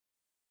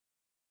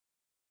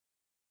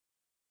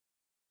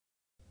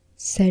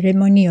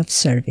Ceremony of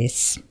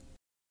service.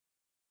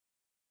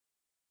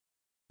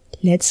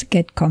 Let's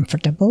get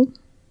comfortable.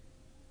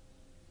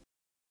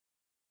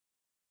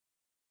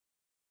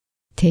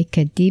 Take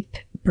a deep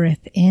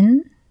breath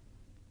in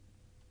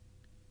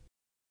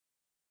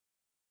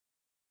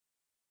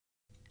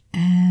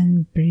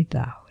and breathe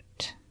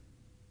out.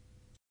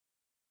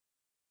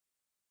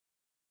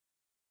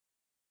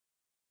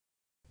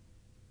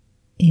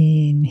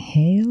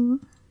 Inhale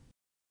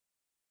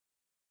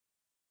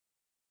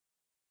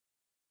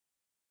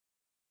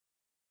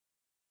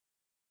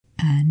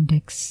and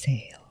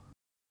exhale.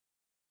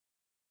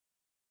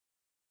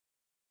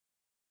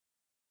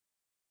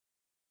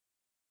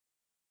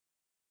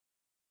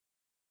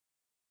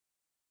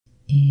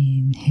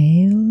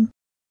 Inhale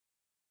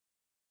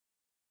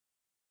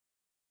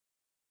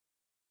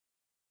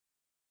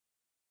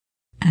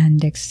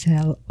and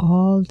exhale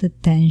all the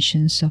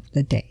tensions of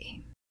the day.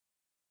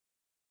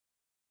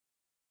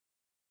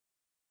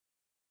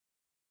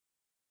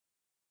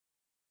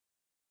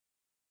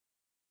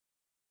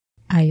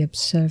 I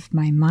observe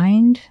my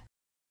mind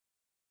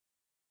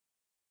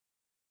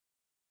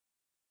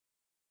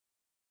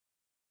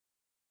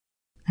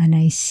and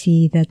I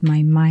see that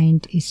my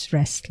mind is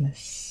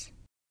restless.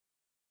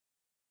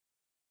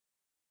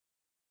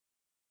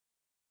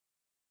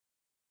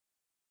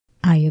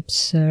 I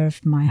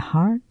observe my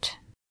heart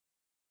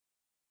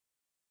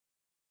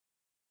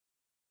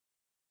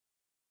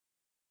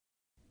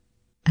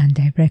and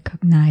I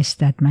recognize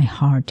that my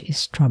heart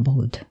is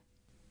troubled.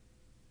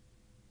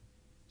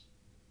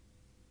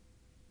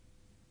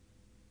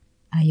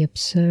 I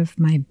observe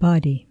my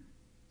body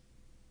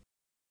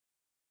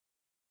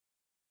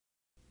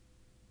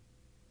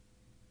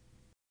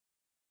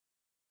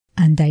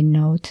and I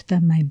note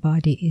that my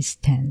body is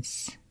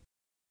tense.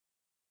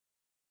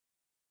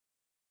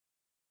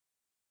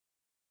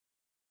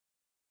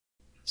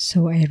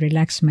 So I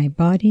relax my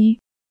body,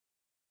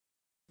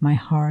 my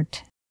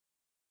heart,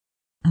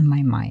 and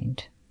my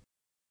mind.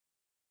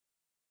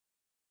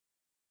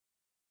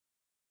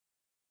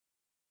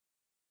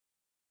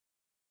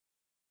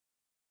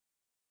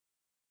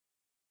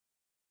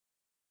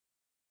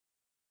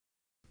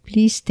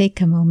 Please take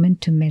a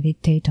moment to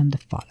meditate on the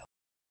following.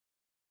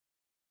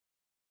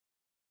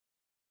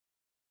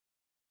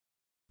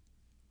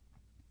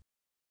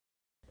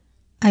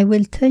 I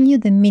will tell you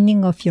the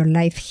meaning of your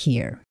life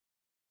here.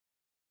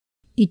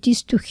 It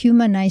is to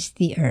humanize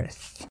the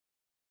earth.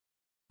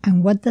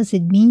 And what does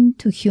it mean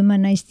to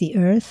humanize the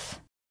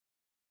earth?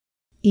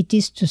 It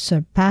is to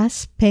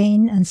surpass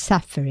pain and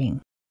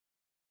suffering.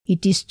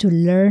 It is to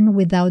learn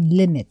without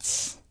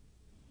limits.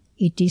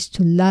 It is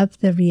to love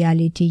the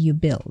reality you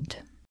build.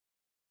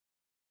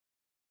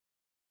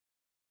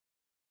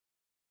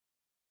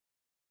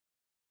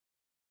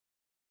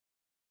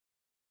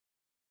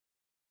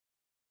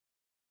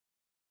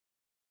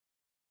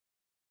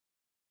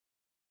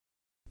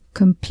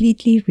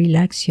 Completely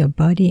relax your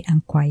body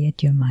and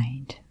quiet your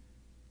mind.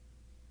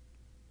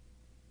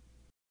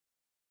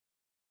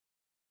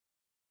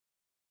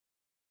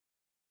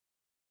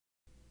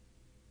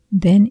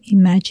 Then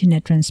imagine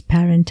a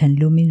transparent and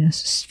luminous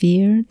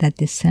sphere that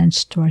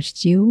descends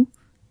towards you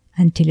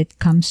until it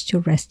comes to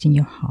rest in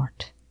your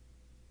heart.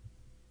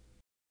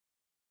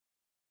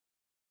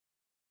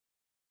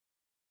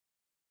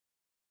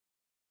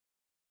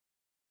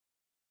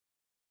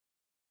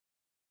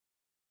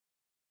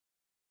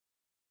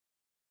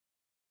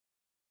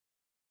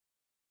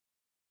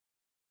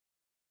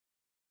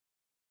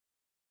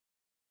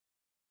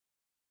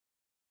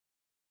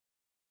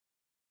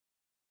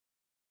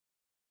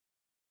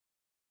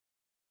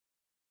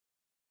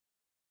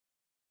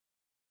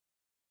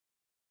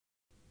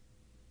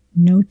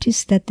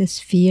 Notice that the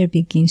sphere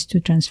begins to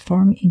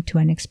transform into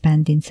an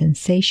expanding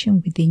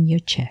sensation within your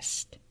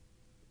chest.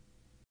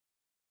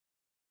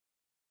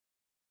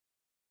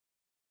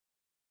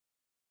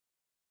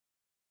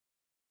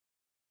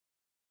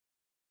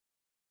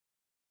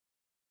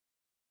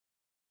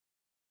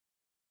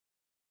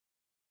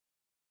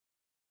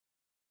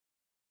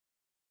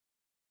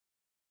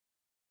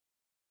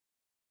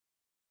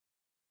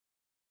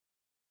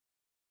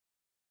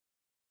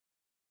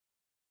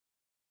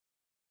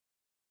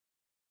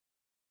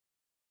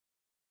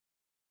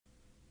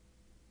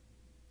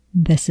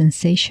 The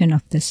sensation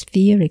of the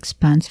sphere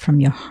expands from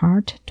your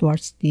heart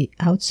towards the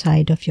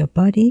outside of your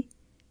body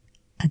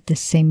at the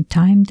same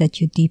time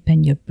that you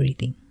deepen your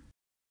breathing.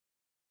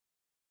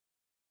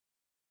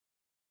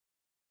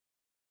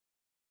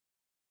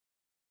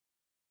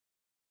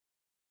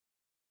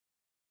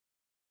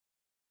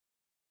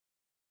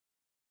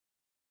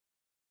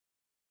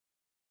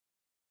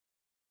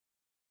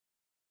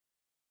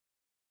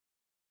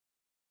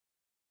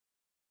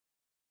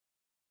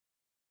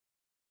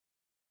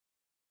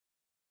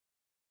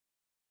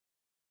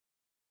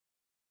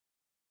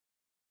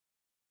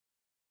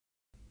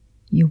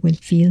 You will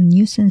feel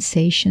new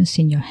sensations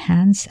in your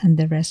hands and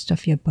the rest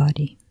of your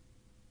body.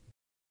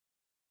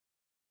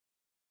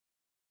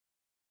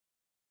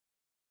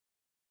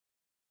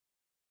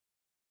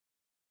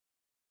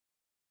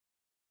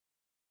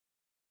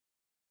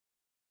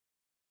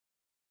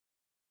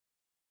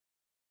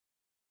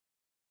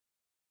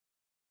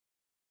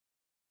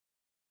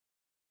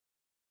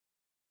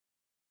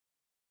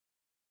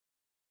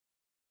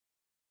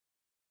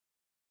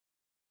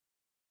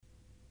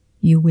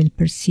 You will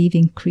perceive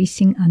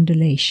increasing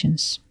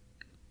undulations.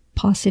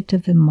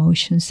 Positive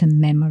emotions and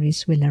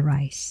memories will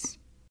arise.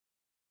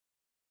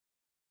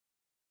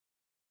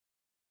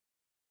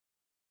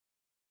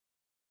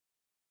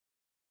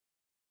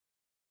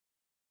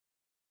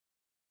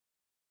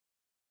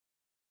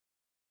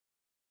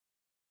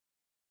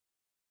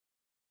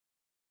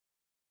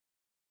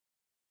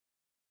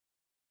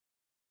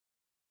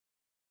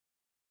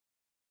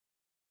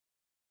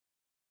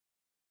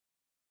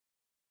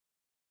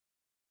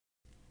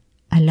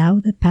 Allow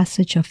the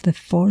passage of the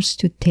force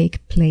to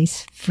take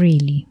place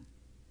freely.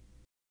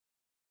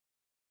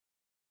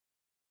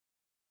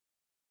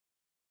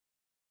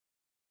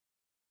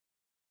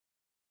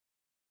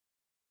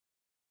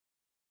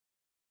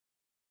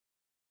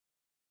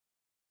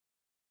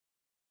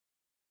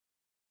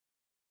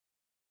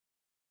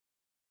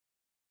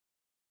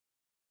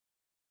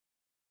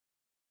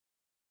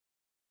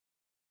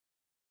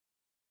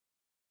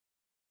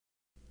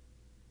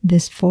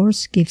 This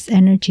force gives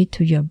energy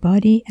to your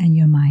body and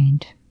your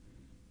mind.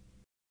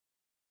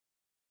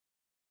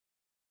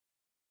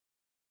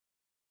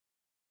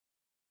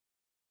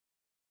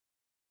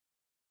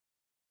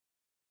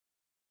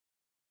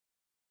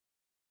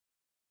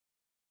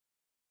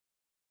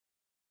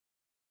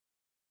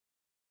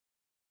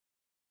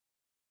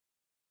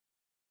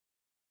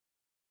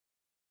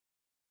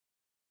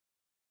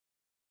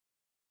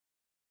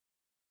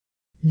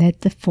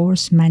 Let the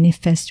force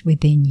manifest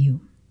within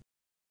you.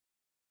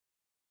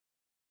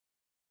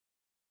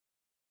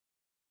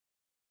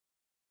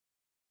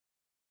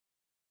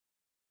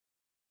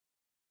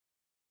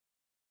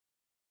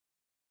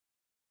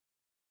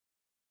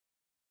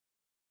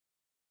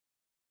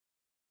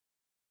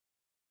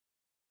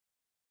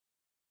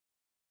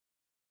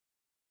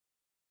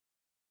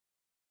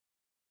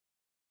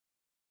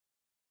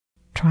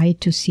 Try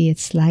to see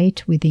its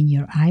light within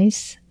your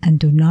eyes and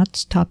do not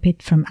stop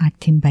it from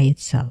acting by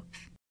itself.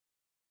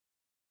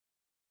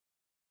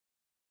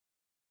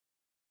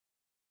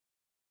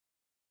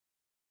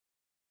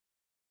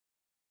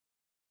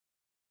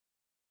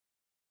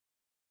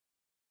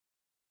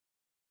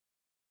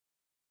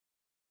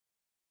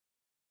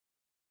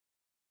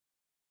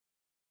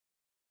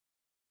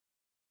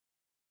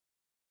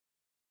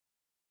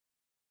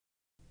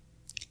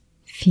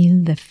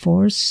 Feel the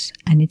force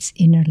and its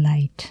inner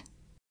light.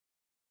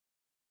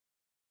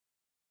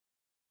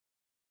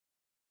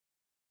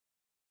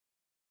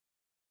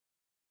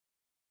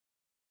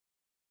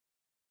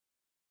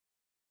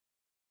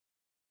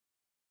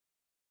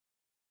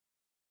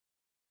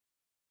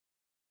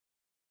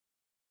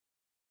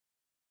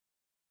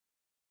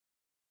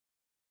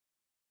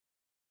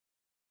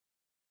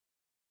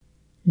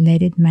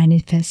 Let it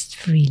manifest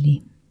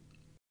freely.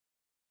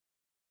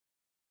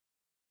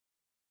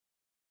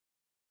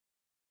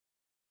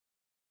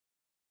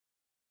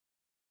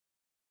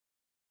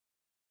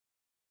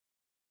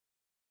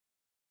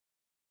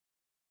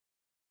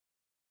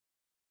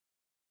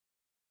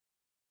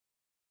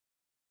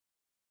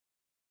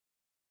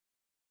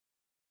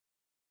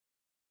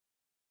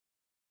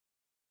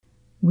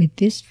 With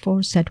this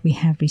force that we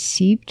have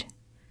received,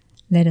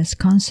 let us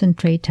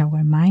concentrate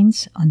our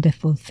minds on the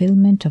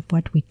fulfillment of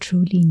what we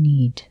truly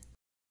need.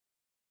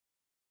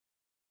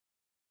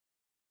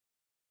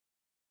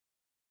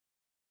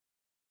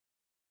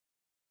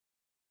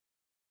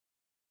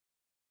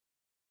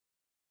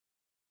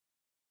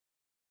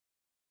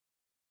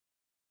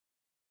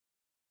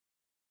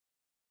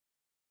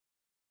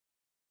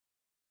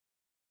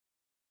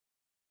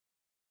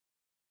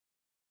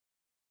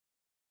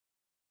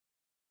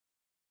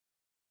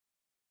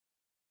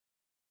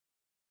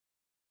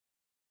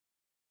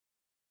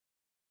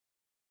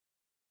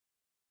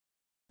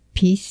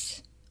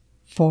 Peace,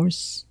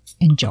 force,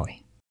 and joy.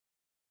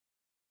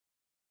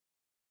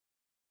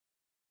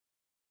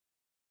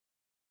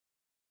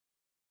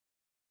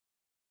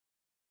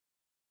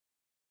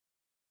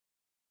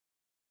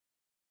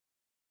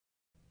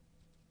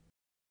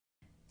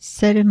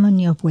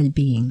 Ceremony of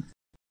well-being.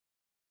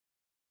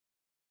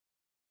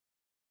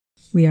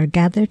 We are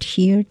gathered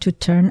here to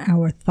turn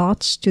our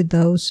thoughts to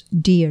those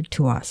dear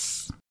to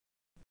us.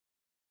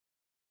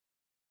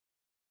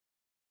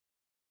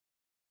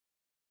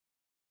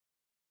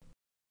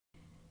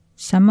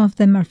 Some of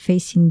them are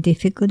facing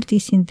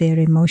difficulties in their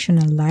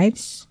emotional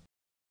lives,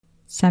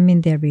 some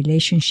in their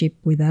relationship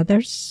with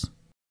others,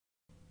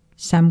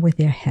 some with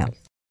their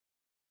health.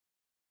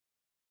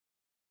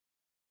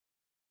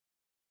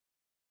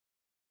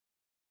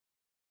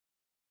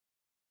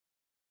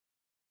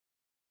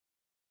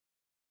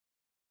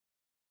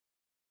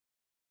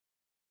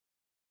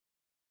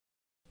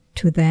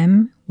 To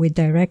them, we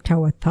direct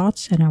our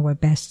thoughts and our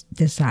best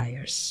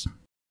desires.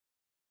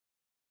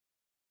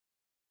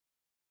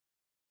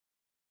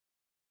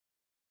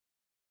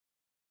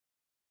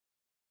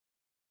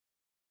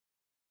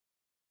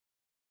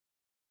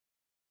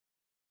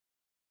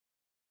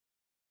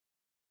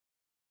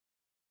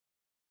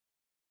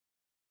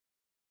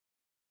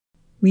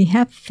 We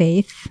have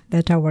faith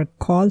that our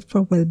call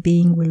for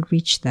well-being will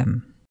reach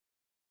them.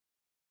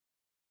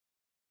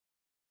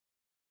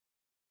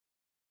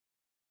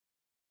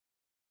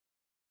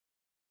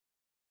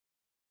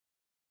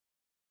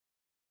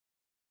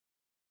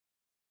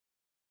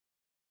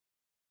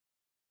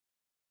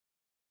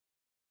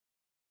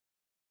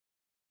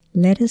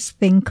 Let us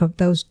think of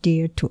those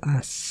dear to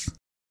us.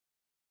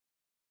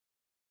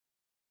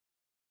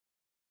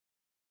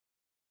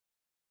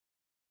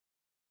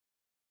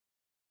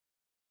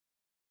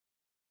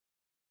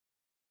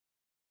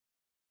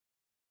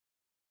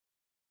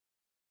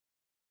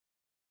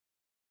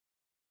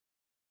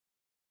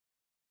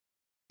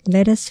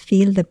 Let us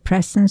feel the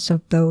presence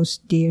of those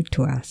dear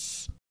to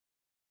us.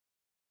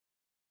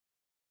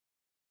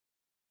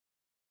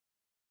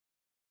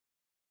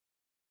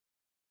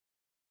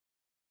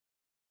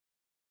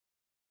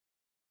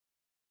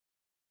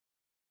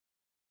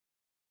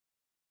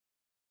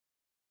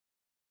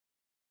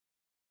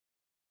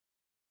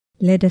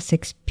 Let us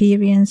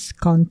experience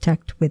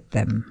contact with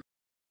them.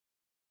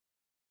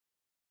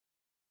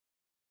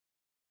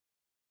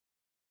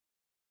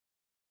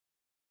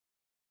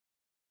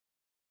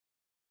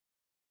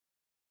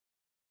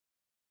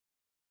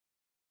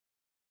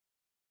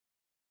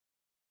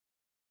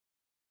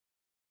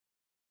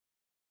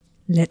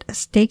 Let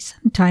us take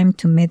some time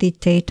to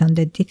meditate on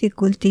the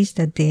difficulties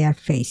that they are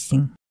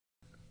facing.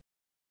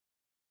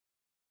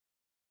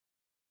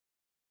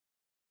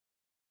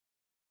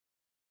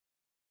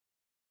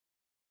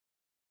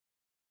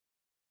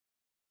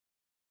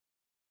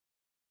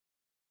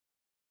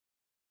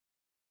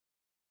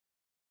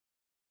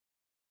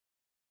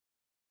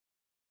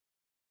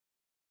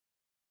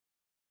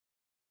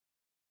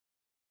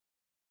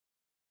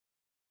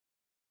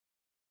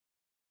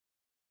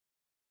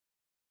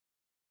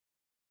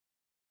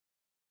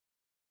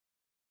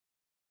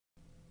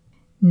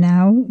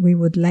 Now we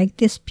would like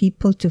these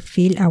people to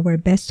feel our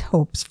best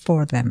hopes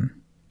for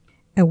them.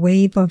 A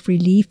wave of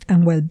relief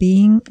and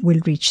well-being will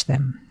reach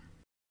them.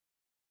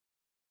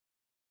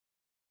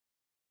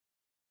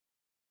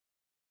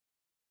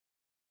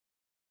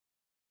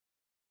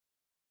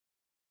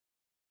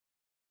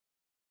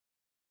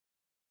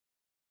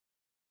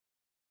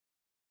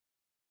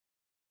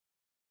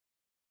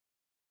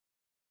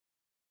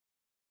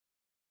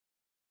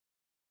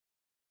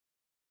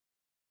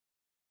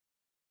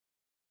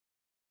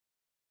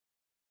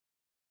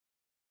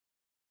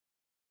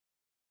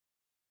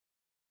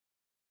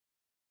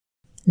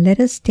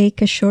 Let us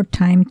take a short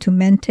time to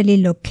mentally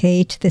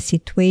locate the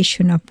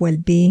situation of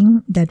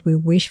well-being that we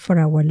wish for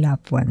our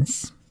loved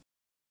ones.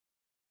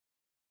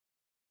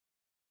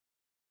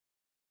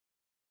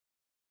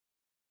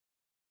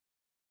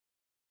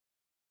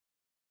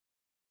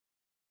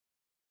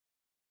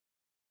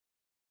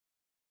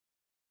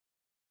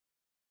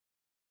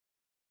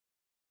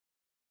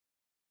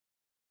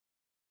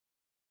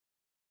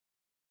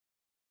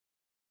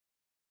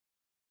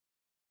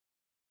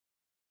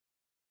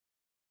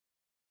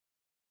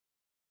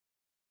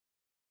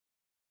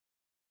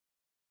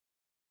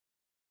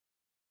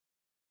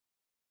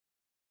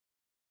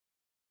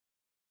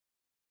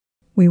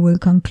 We will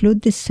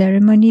conclude this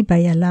ceremony by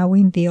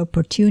allowing the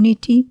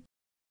opportunity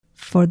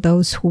for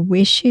those who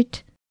wish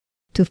it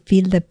to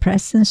feel the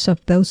presence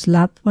of those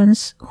loved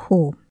ones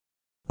who,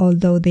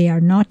 although they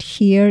are not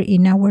here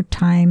in our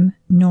time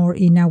nor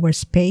in our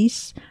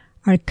space,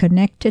 are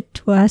connected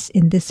to us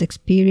in this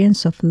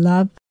experience of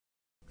love,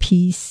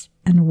 peace,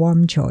 and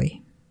warm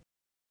joy.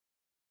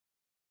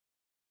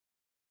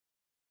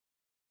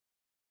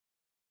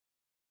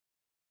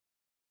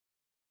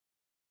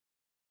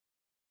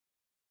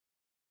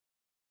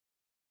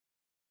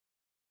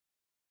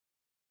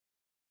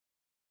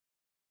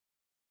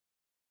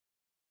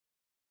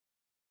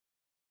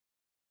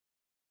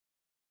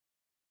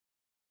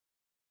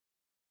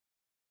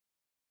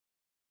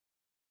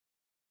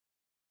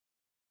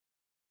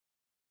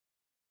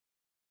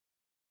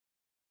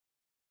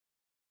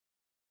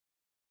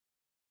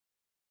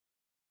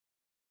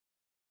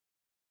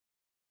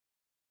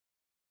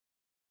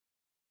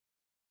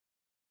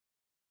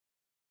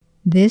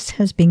 This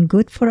has been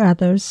good for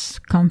others,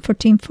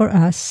 comforting for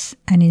us,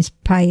 and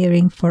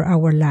inspiring for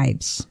our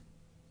lives.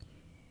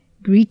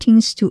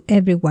 Greetings to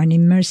everyone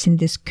immersed in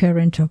this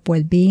current of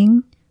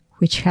well-being,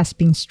 which has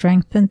been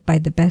strengthened by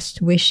the best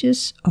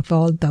wishes of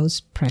all those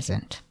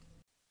present.